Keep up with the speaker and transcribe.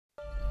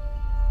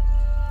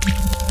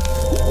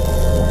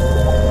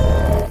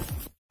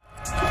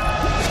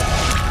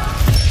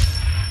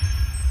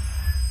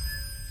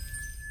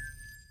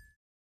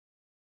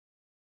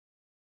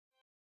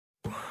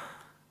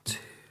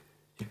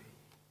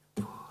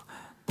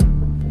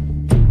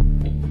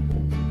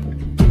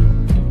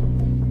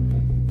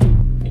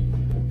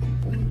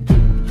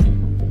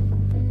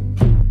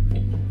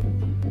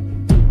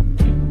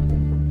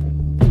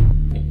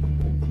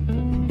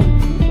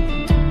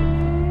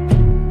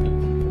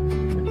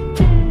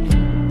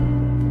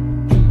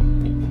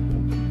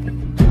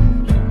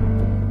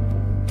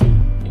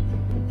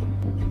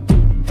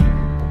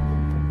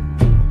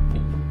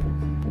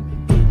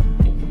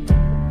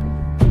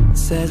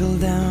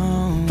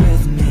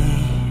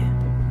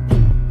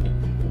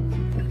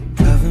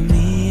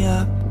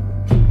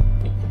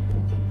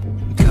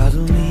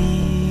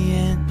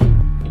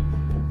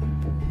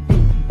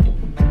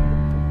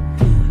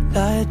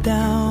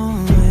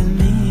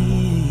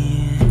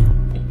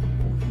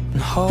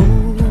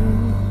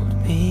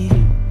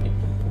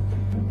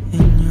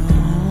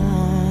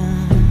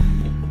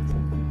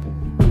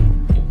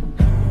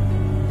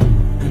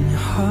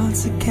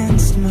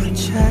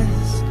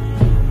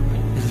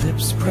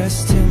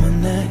pressed to my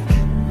neck.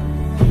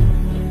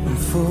 I'm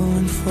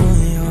falling for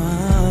your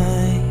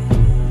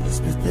eyes,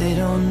 but they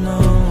don't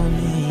know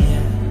me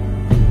yet.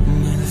 And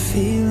with a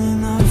feeling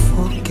I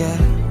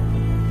forget,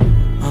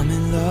 I'm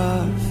in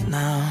love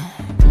now.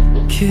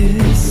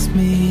 Kiss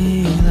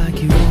me like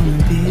you wanna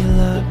be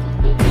loved.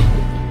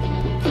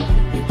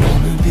 You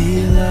wanna be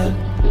loved.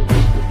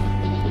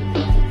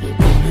 You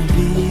wanna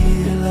be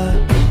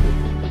loved.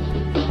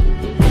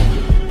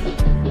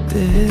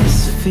 This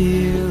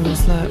feels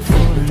like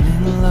falling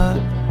in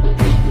love.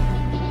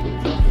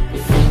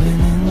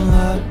 Falling in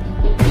love.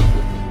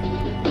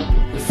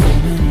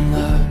 Falling in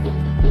love.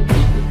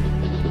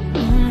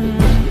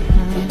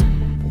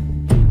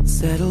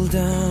 Settle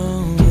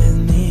down with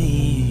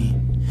me,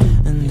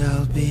 and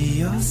I'll be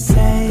your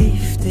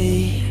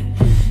safety.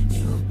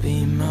 You'll be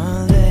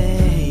my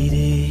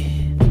lady.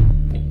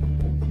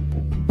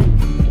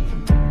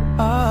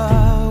 I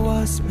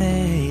was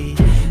made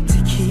to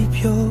keep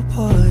your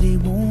body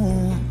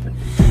warm,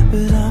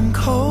 but I'm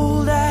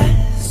cold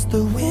as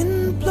the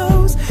wind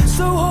blows.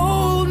 So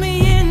hold me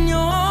in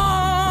your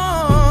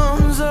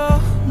arms.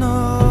 Oh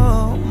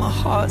no, my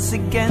heart's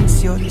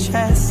against your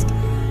chest.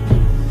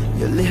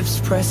 Your lips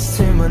pressed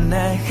to my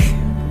neck.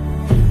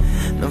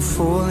 I'm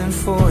falling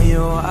for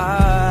your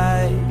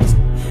eyes,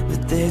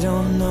 but they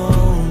don't know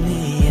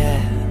me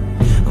yet.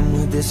 And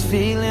with this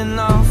feeling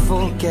I'll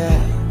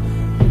forget,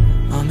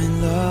 I'm in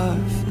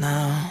love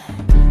now.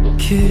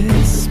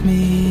 Kiss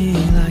me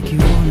like you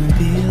wanna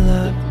be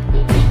loved.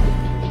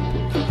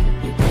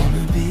 You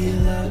wanna be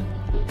loved.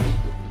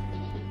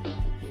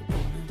 You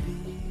wanna be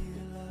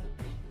loved.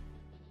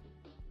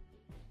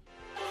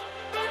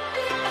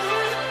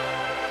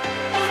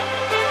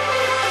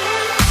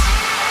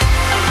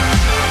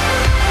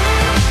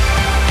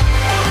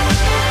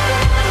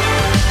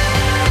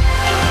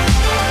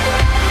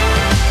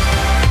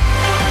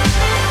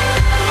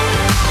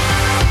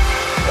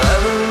 I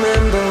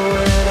remember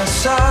when I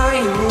saw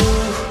you.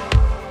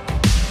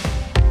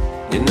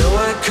 You know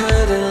I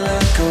couldn't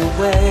look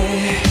away.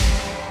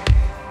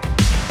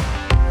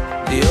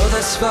 You're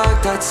the spark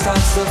that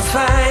starts the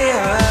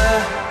fire.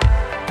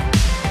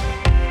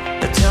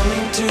 Tell me,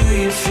 do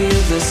you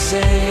feel the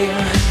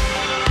same?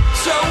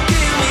 So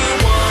give me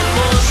one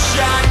more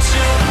shot.